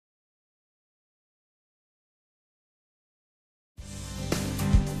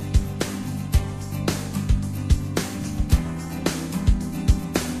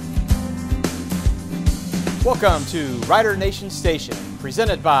Welcome to Rider Nation Station,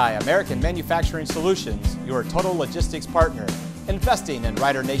 presented by American Manufacturing Solutions, your total logistics partner, investing in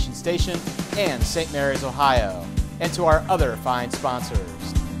Rider Nation Station and St. Mary's, Ohio, and to our other fine sponsors.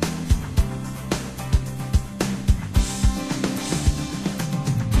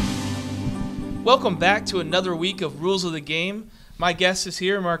 Welcome back to another week of Rules of the Game. My guest is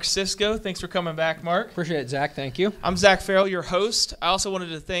here, Mark Cisco. Thanks for coming back, Mark. Appreciate it, Zach. Thank you. I'm Zach Farrell, your host. I also wanted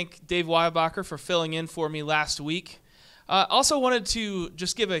to thank Dave Weibacher for filling in for me last week. Also wanted to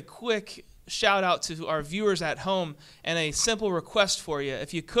just give a quick shout out to our viewers at home and a simple request for you.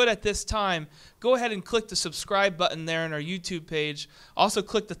 If you could at this time, go ahead and click the subscribe button there on our YouTube page. Also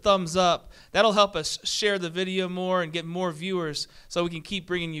click the thumbs up. That'll help us share the video more and get more viewers so we can keep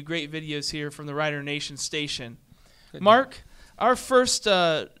bringing you great videos here from the Rider Nation Station. Good. Mark, our first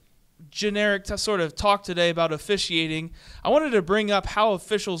generic sort of talk today about officiating, I wanted to bring up how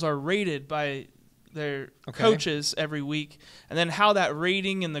officials are rated by their coaches every week, and then how that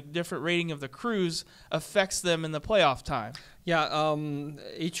rating and the different rating of the crews affects them in the playoff time. Yeah,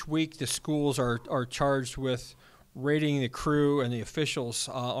 each week the schools are charged with rating the crew and the officials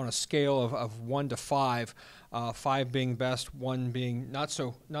on a scale of 1 to 5. 5 being best, 1 being not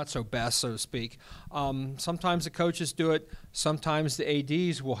so best, so to speak. Sometimes the coaches do it. Sometimes the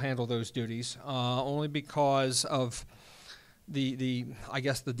ADs will handle those duties, only because of the I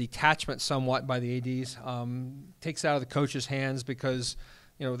guess the detachment somewhat by the ADs takes out of the coaches' hands, because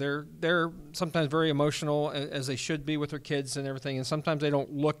they're sometimes very emotional, as they should be with their kids and everything, and sometimes they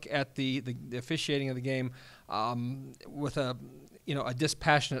don't look at the officiating of the game with a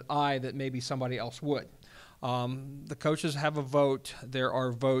dispassionate eye that maybe somebody else would. The coaches have a vote. There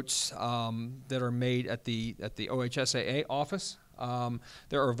are votes that are made at the OHSAA office.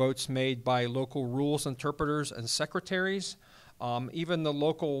 There are votes made by local rules interpreters and secretaries. Even the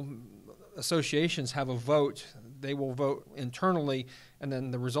local associations have a vote. They will vote internally, and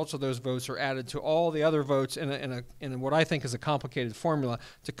then the results of those votes are added to all the other votes in what I think is a complicated formula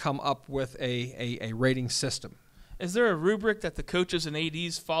to come up with a rating system. Is there a rubric that the coaches and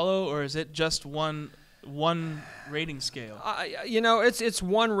ADs follow, or is it just one rating scale? It's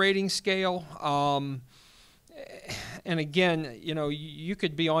one rating scale. And again, you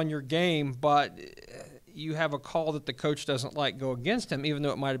could be on your game, but you have a call that the coach doesn't like go against him, even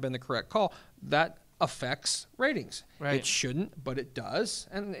though it might have been the correct call. That affects ratings. Right. It shouldn't, but it does.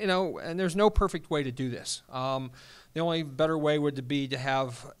 And and there's no perfect way to do this. The only better way would be to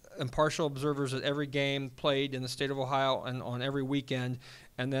have impartial observers at every game played in the state of Ohio and on every weekend,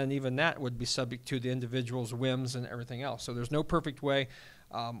 and then even that would be subject to the individual's whims and everything else. So there's no perfect way.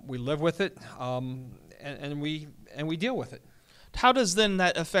 We live with it, and we deal with it. How does then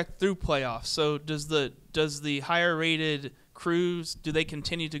that affect through playoffs? So does the higher rated crews, do they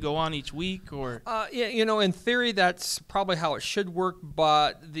continue to go on each week, or? In theory that's probably how it should work,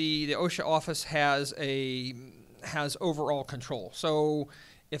 but the OSHA office has overall control. So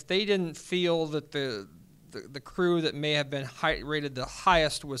if they didn't feel that the crew that may have been rated the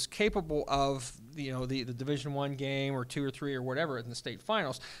highest was capable of the Division I game or 2 or 3 or whatever in the state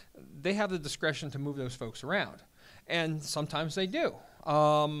finals, they have the discretion to move those folks around, and sometimes they do.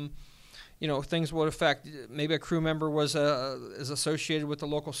 Things would affect. Maybe a crew member is associated with the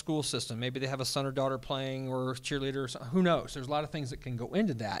local school system. Maybe they have a son or daughter playing or cheerleader. Who knows? There's a lot of things that can go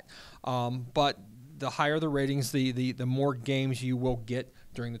into that. But the higher the ratings, the more games you will get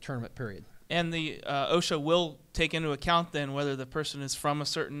during the tournament period. And the OSHA will take into account then whether the person is from a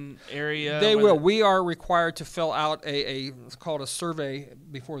certain area? They will. We are required to fill out it's called a survey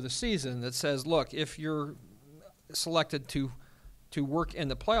before the season that says, look, if you're selected to work in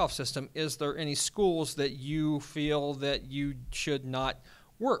the playoff system, is there any schools that you feel that you should not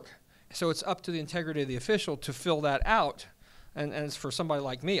work? So it's up to the integrity of the official to fill that out. And as for somebody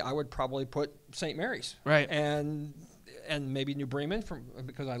like me, I would probably put St. Mary's. Right. And maybe New Bremen,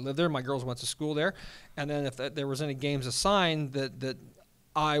 because I live there. My girls went to school there. And then if there was any games assigned that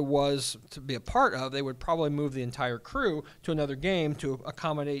I was to be a part of, they would probably move the entire crew to another game to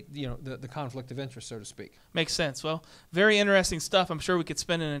accommodate the conflict of interest, so to speak. Makes sense. Well, very interesting stuff. I'm sure we could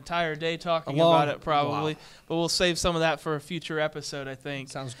spend an entire day talking about it probably, but we'll save some of that for a future episode, I think.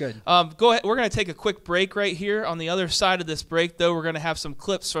 Sounds good. Go ahead. We're going to take a quick break right here. On the other side of this break, though, we're going to have some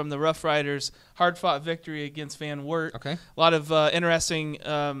clips from the Rough Riders' hard-fought victory against Van Wert. Okay. A lot of interesting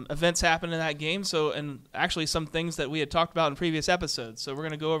events happened in that game, and actually some things that we had talked about in previous episodes. So we're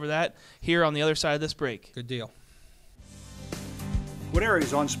going to go over that here on the other side of this break. Good deal.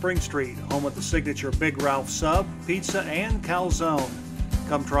 Guarneri's on Spring Street, home of the signature Big Ralph Sub, Pizza, and Calzone.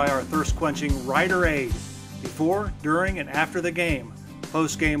 Come try our thirst-quenching Rider Aid before, during, and after the game.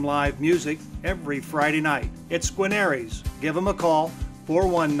 post-game live music every Friday night. It's Guarneri's. Give them a call,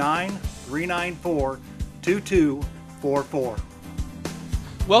 419-394-2244.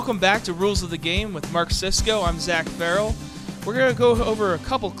 Welcome back to Rules of the Game with Mark Cisco. I'm Zach Farrell. We're going to go over a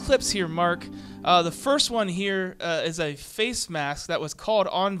couple clips here, Mark. The first one here is a face mask that was called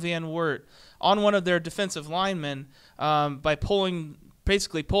on Van Wert on one of their defensive linemen by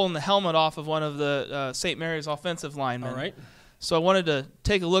basically pulling the helmet off of one of the St. Mary's offensive linemen. All right. So I wanted to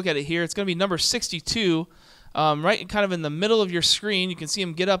take a look at it here. It's going to be number 62, right kind of in the middle of your screen. You can see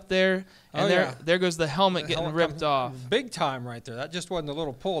him get up there, and there goes the helmet getting ripped off. Big time right there. That just wasn't a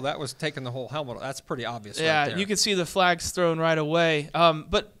little pull. That was taking the whole helmet off. That's pretty obvious Yeah, right there. you can see the flags thrown right away.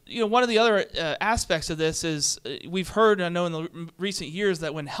 But one of the other aspects of this is we've heard, I know in the recent years,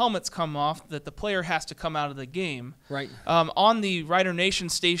 that when helmets come off, that the player has to come out of the game. Right. On the Rider Nation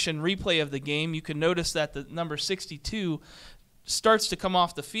station replay of the game, you can notice that the number 62 starts to come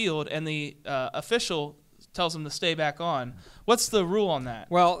off the field, and the official tells him to stay back on. What's the rule on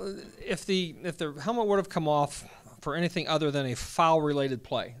that? Well, if the helmet would have come off for anything other than a foul-related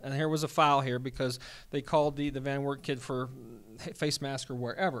play, and here was a foul here because they called the Van Wert kid for face mask or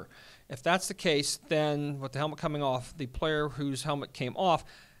wherever. If that's the case, then with the helmet coming off, the player whose helmet came off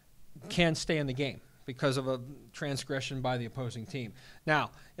can stay in the game because of a transgression by the opposing team.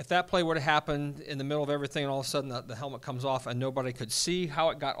 Now, if that play would have happened in the middle of everything and all of a sudden the helmet comes off and nobody could see how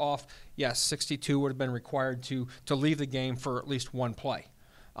it got off, yes, 62 would have been required to leave the game for at least one play.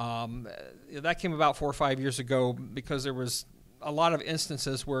 That came about 4 or 5 years ago because there was a lot of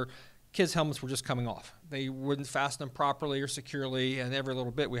instances where kids' helmets were just coming off. They wouldn't fasten them properly or securely, and every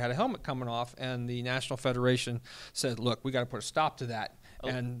little bit we had a helmet coming off, and the National Federation said, look, we got to put a stop to that.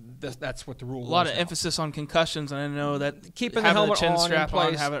 And that's what the rule was. A lot of emphasis on concussions, and I know that keeping the helmet chin on strap in place,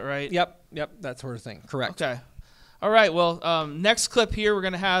 on, have it right. Yep, that sort of thing. Correct. Okay. All right. Well, next clip here, we're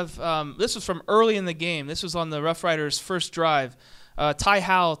going to have this was from early in the game. This was on the Rough Riders' first drive. Ty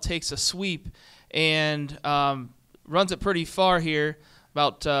Howell takes a sweep and runs it pretty far here,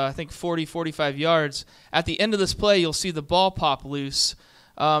 about I think 40, 45 yards. At the end of this play, you'll see the ball pop loose.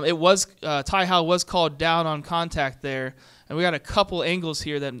 Ty Howell was called down on contact there. And we got a couple angles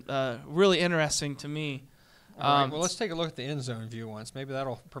here that really interesting to me. All right, well, let's take a look at the end zone view once. Maybe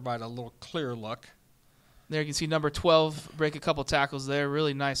that'll provide a little clearer look. There you can see number 12 break a couple tackles there.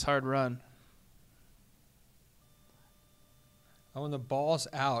 Really nice hard run. Oh, and the ball's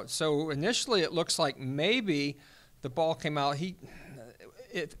out. So initially it looks like maybe the ball came out.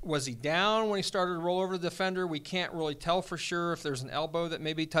 Was he down when he started to roll over the defender? We can't really tell for sure if there's an elbow that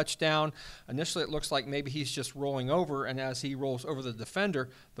maybe touched down. Initially, it looks like maybe he's just rolling over, and as he rolls over the defender,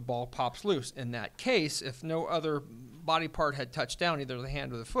 the ball pops loose. In that case, if no other body part had touched down, either the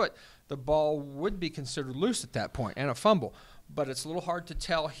hand or the foot, the ball would be considered loose at that point and a fumble. But it's a little hard to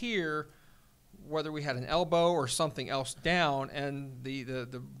tell here whether we had an elbow or something else down, and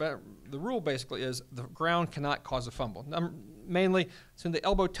the rule basically is the ground cannot cause a fumble. Mainly, so when the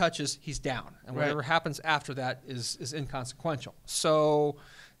elbow touches, he's down, and whatever happens after that is inconsequential. So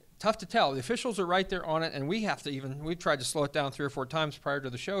tough to tell. The officials are right there on it, and we tried to slow it down 3 or 4 times prior to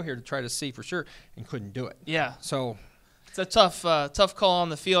the show here to try to see for sure, and couldn't do it. Yeah. So it's a tough call on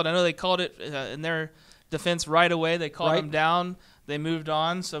the field. I know they called it in their defense right away. They called him down. They moved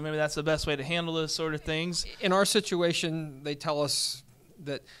on, so maybe that's the best way to handle those sort of things. In our situation, they tell us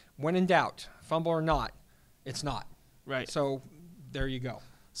that when in doubt, fumble or not, it's not. Right. So there you go.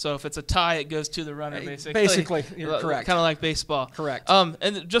 So if it's a tie, it goes to the runner, basically. Basically, you're correct. Kind of like baseball. Correct.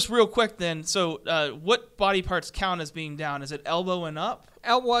 And just real quick then, so what body parts count as being down? Is it elbow and up?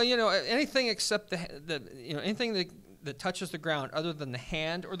 Well, anything except anything that touches the ground other than the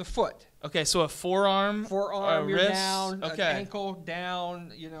hand or the foot. Okay, so a forearm, you're wrist, down, okay. An ankle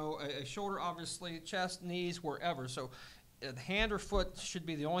down, a shoulder, obviously, chest, knees, wherever. So the hand or foot should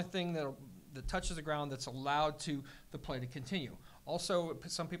be the only thing that touches the ground that's allowed the play to continue. Also,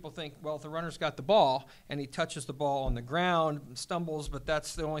 some people think, well, if the runner's got the ball and he touches the ball on the ground, stumbles, but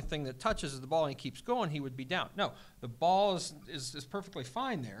that's the only thing that touches is the ball and he keeps going, he would be down. No, the ball is perfectly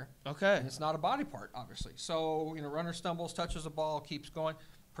fine there. Okay. And it's not a body part, obviously. So, runner stumbles, touches the ball, keeps going.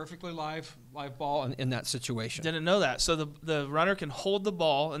 Perfectly live ball in that situation. Didn't know that. So the runner can hold the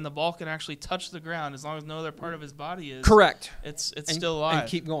ball, and the ball can actually touch the ground as long as no other part of his body is. Correct. It's still alive. And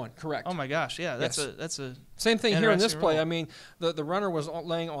keep going. Correct. Oh my gosh, yeah, that's a same thing here in this play. rule. I mean, the runner was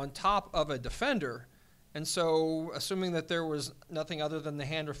laying on top of a defender, And so, assuming that there was nothing other than the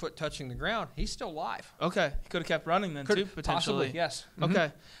hand or foot touching the ground, he's still live. Okay. He could have kept running then, too, potentially. Possibly, yes.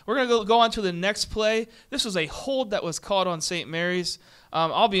 Okay. We're going to go on to the next play. This was a hold that was called on St. Mary's.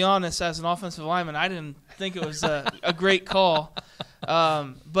 I'll be honest, as an offensive lineman, I didn't think it was a great call.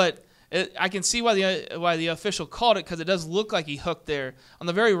 But I can see why the official called it, because it does look like he hooked there. On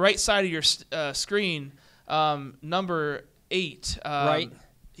the very right side of your screen, number 8. Right.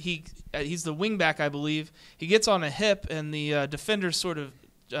 He's the wingback, I believe. He gets on a hip, and the defender sort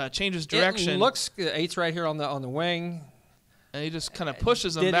of changes direction. It looks 8's right here on the wing. And he just kind of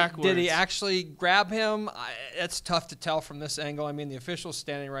pushes him backwards. Did he actually grab him? It's tough to tell from this angle. I mean, the official's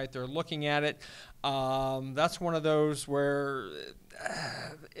standing right there looking at it. That's one of those where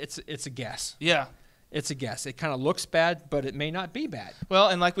it's a guess. Yeah. It's a guess. It kind of looks bad, but it may not be bad. Well,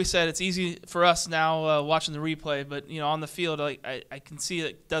 and like we said, it's easy for us now watching the replay, but on the field, I can see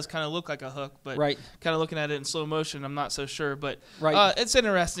it does kind of look like a hook, but kind of looking at it in slow motion, I'm not so sure. But it's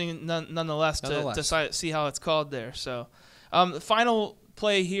interesting nonetheless to see how it's called there. So the final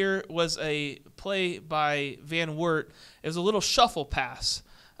play here was a play by Van Wert. It was a little shuffle pass.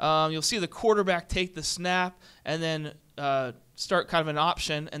 You'll see the quarterback take the snap and then start kind of an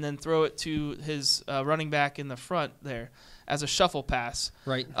option and then throw it to his running back in the front there as a shuffle pass.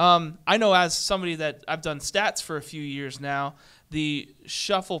 Right. I know, as somebody that I've done stats for a few years now, the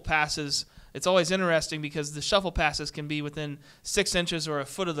shuffle passes, it's always interesting because the shuffle passes can be within 6 inches or a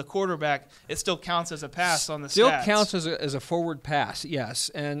foot of the quarterback. It still counts as a pass on the stats. Still counts as a forward pass, yes.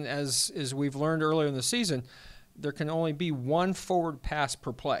 And as we've learned earlier in the season, there can only be one forward pass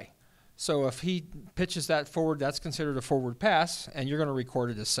per play. So if he pitches that forward, that's considered a forward pass, and you're going to record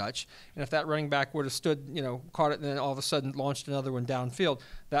it as such. And if that running back would have stood, caught it, and then all of a sudden launched another one downfield,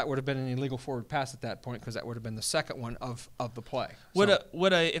 that would have been an illegal forward pass at that point, because that would have been the second one of the play.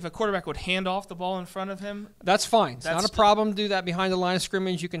 If a quarterback would hand off the ball in front of him? That's fine. It's not a problem to do that behind the line of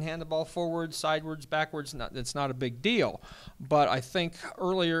scrimmage. You can hand the ball forward, sideways, backwards. It's not a big deal. But I think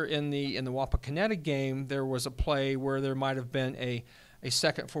earlier in the Wapakoneta game, there was a play where there might have been a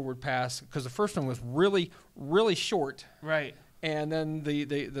second forward pass, because the first one was really, really short. Right. And then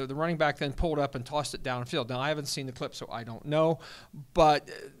the running back then pulled up and tossed it downfield. Now, I haven't seen the clip, so I don't know. But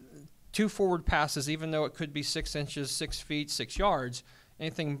 2 forward passes, even though it could be 6 inches, 6 feet, 6 yards,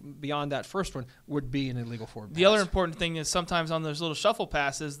 anything beyond that first one would be an illegal forward pass. The other important thing is sometimes on those little shuffle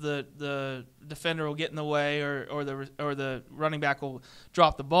passes, the defender will get in the way, or the running back will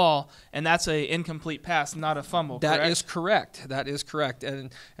drop the ball, and that's an incomplete pass, not a fumble. That is correct. That is correct.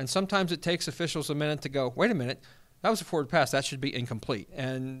 And sometimes it takes officials a minute to go, wait a minute, that was a forward pass. That should be incomplete.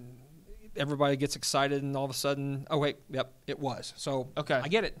 And everybody gets excited, and all of a sudden, oh wait, yep, it was. So I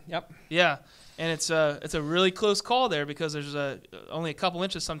get it. Yep. Yeah. And it's a really close call there, because there's only a couple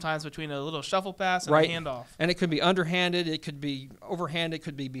inches sometimes between a little shuffle pass and a handoff. And it could be underhanded, it could be overhanded, it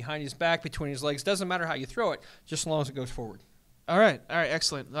could be behind his back, between his legs. Doesn't matter how you throw it, just as long as it goes forward. All right,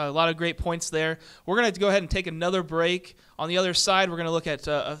 excellent. A lot of great points there. We're going to go ahead and take another break. On the other side, we're going to look at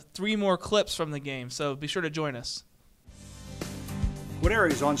 3 more clips from the game, so be sure to join us.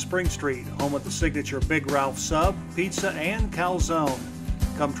 Guarneri's on Spring Street, home of the signature Big Ralph sub, pizza, and calzone.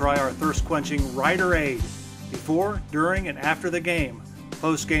 Come try our thirst-quenching Rider Aid before, during, and after the game.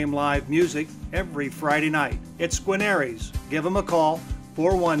 Post-game live music every Friday night. It's Guarneri's. Give them a call,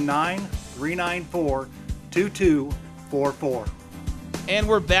 419-394-2244. And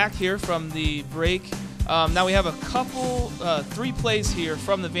we're back here from the break. Now we have a couple, 3 plays here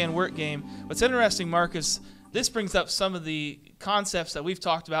from the Van Wert game. What's interesting, Mark, is this brings up some of the concepts that we've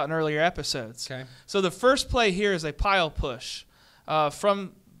talked about in earlier episodes. Okay. So the first play here is a pile push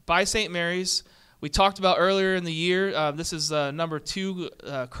by St. Mary's. We talked about earlier in the year. This is number 2,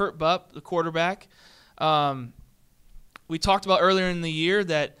 Kurt Bupp, the quarterback. We talked about earlier in the year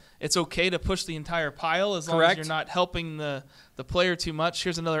that it's okay to push the entire pile as long as you're not helping the player too much.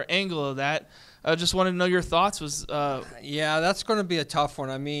 Here's another angle of that. I just wanted to know your thoughts. Yeah, that's going to be a tough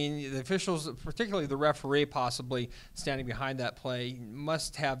one. I mean, the officials, particularly the referee possibly standing behind that play,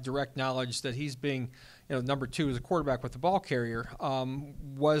 must have direct knowledge that he's being, number 2 as a quarterback with the ball carrier,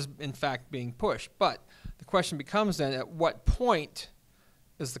 was in fact being pushed. But the question becomes then, at what point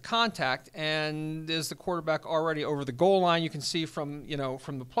is the contact, and is the quarterback already over the goal line? You can see from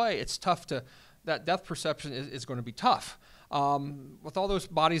the play, it's tough that depth perception is going to be tough. With all those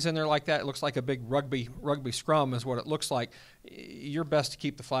bodies in there like that, it looks like a big rugby scrum is what it looks like. You're best to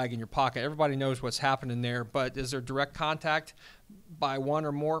keep the flag in your pocket. Everybody knows what's happening there, but is there direct contact by one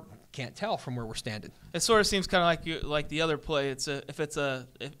or more? Can't tell from where we're standing. It sort of seems kind of like the other play. If it's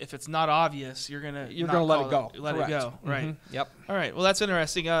not obvious, you're gonna let it go. Let it go. Right. Mm-hmm. Yep. All right. Well, that's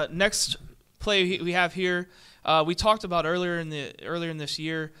interesting. Next play we have here, we talked about earlier in this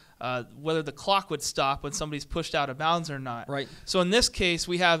year whether the clock would stop when somebody's pushed out of bounds or not. Right. So in this case,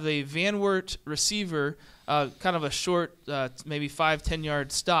 we have a Van Wert receiver, kind of a short, maybe 5-10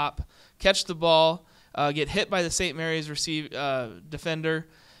 yard stop, catch the ball, get hit by the St. Mary's defender,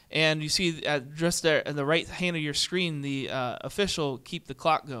 and you see just there in the right hand of your screen, the official keep the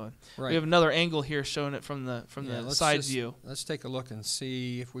clock going. Right. We have another angle here showing it from the side view. Let's take a look and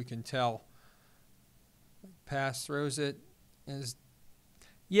see if we can tell. Pass, throws it. It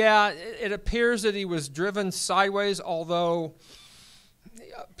appears that he was driven sideways, although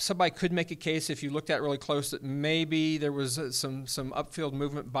somebody could make a case if you looked at it really close that maybe there was some upfield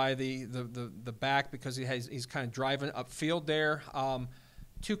movement by the back because he's kind of driving upfield there.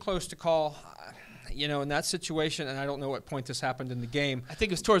 Too close to call, in that situation, and I don't know what point this happened in the game. I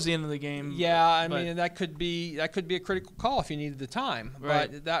think it was towards the end of the game. Yeah, I mean that could be a critical call if you needed the time.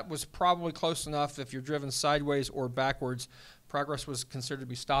 Right. But that was probably close enough if you're driven sideways or backwards. Progress was considered to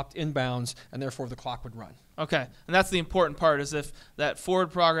be stopped inbounds, and therefore the clock would run. Okay, and that's the important part, is if that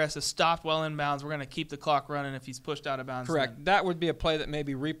forward progress is stopped while inbounds, we're going to keep the clock running if he's pushed out of bounds. Correct. Then. That would be a play that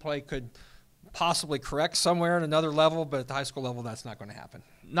maybe replay could possibly correct somewhere at another level, but at the high school level, that's not going to happen.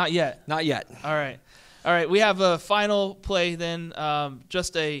 Not yet. Not yet. All right. We have a final play then,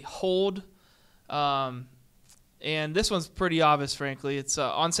 just a hold, and this one's pretty obvious, frankly. It's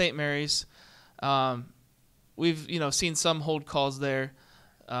on St. Mary's. We've seen some hold calls there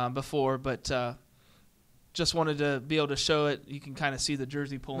before, but just wanted to be able to show it. You can kind of see the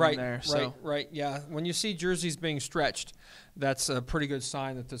jersey pulling there. Right. Yeah. When you see jerseys being stretched, that's a pretty good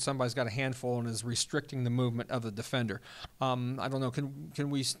sign that somebody's got a handful and is restricting the movement of the defender. I don't know. Can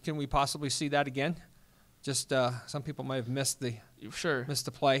we possibly see that again? Just some people might have missed the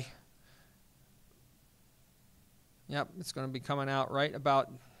play. Yep, it's going to be coming out right about.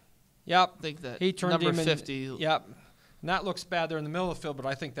 Yep, I think that he turned number him in, 50. Yep, and that looks bad there in the middle of the field, but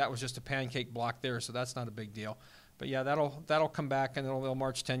I think that was just a pancake block there, so that's not a big deal. But yeah, that'll come back and they'll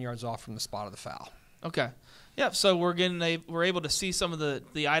march 10 yards off from the spot of the foul. Okay. Yep. So we're able to see some of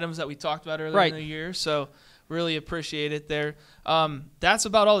the items that we talked about earlier in the year. So really appreciate it there. That's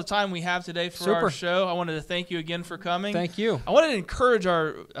about all the time we have today for our show. I wanted to thank you again for coming. Thank you. I wanted to encourage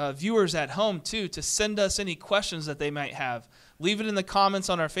our viewers at home too to send us any questions that they might have. Leave it in the comments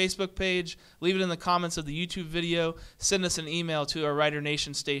on our Facebook page. Leave it in the comments of the YouTube video. Send us an email to our Rider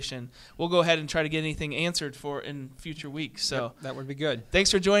Nation station. We'll go ahead and try to get anything answered for in future weeks. So yep, that would be good. Thanks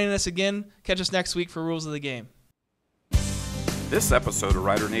for joining us again. Catch us next week for Rules of the Game. This episode of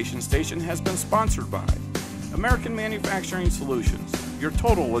Rider Nation Station has been sponsored by American Manufacturing Solutions, your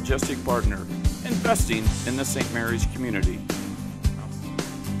total logistic partner, investing in the St. Mary's community.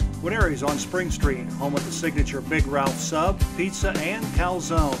 Guarneri's on Spring Street, home of the signature Big Ralph sub, pizza, and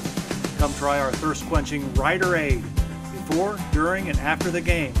calzone. Come try our thirst-quenching Rider Aid before, during, and after the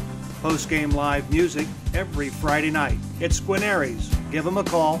game. Post-game live music every Friday night. It's Guarneri's. Give them a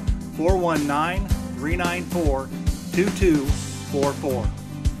call, 419-394-2244.